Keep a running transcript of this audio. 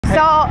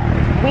So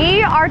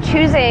we are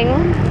choosing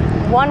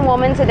one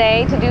woman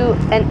today to do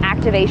an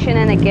activation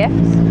and a gift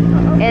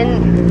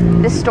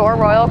in the store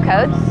Royal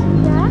Coats.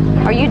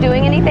 Yeah. Are you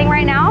doing anything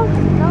right now?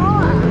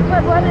 No,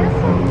 but what is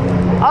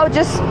it? Oh,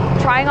 just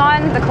trying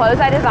on the clothes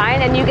I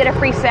designed, and you get a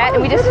free set,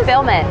 and we just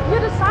film it. You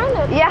designed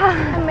it?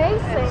 Yeah.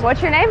 Amazing. So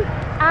what's your name?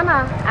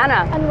 Anna.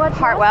 Anna. And what's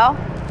Hartwell.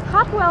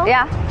 Hartwell?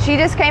 Yeah. She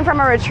just came from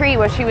a retreat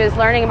where she was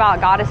learning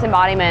about goddess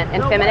embodiment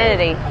and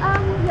femininity.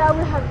 Yeah,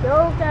 we have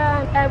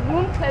yoga and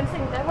womb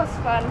cleansing. That was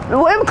fun.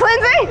 Womb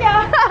cleansing?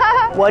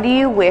 Yeah. What do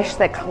you wish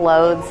that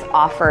clothes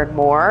offered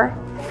more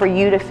for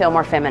you to feel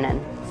more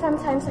feminine?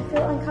 Sometimes I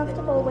feel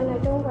uncomfortable when I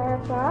don't wear a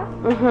bra.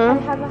 I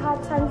have a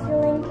hard time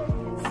feeling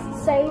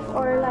safe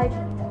or like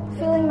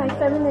feeling my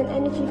feminine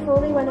energy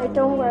fully when I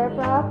don't wear a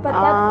bra. But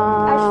that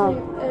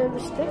actually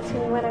restricts me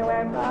when I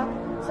wear a bra.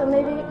 So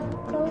maybe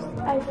clothes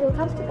I feel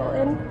comfortable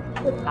in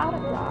without a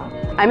bra.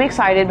 I'm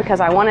excited because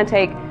I want to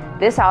take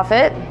this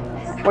outfit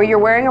where you're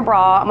wearing a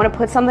bra. I'm going to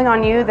put something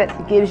on you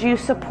that gives you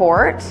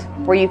support,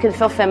 where you can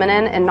feel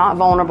feminine and not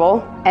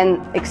vulnerable,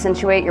 and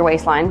accentuate your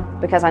waistline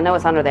because I know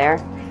it's under there,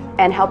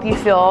 and help you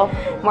feel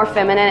more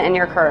feminine in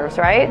your curves,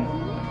 right?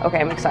 Okay,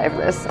 I'm excited for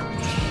this.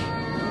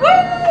 Woo!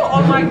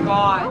 Oh my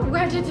god.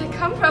 Where did it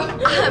come from?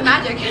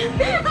 Magic.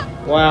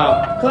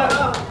 Wow.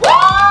 Clap.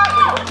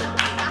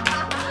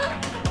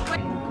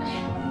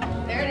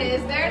 There it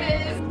is, there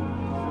it is.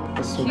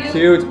 That's so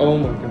cute. Oh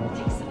my god.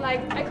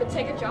 Like, I could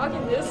take a jog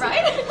in this.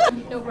 Right?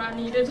 No bra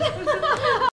needed.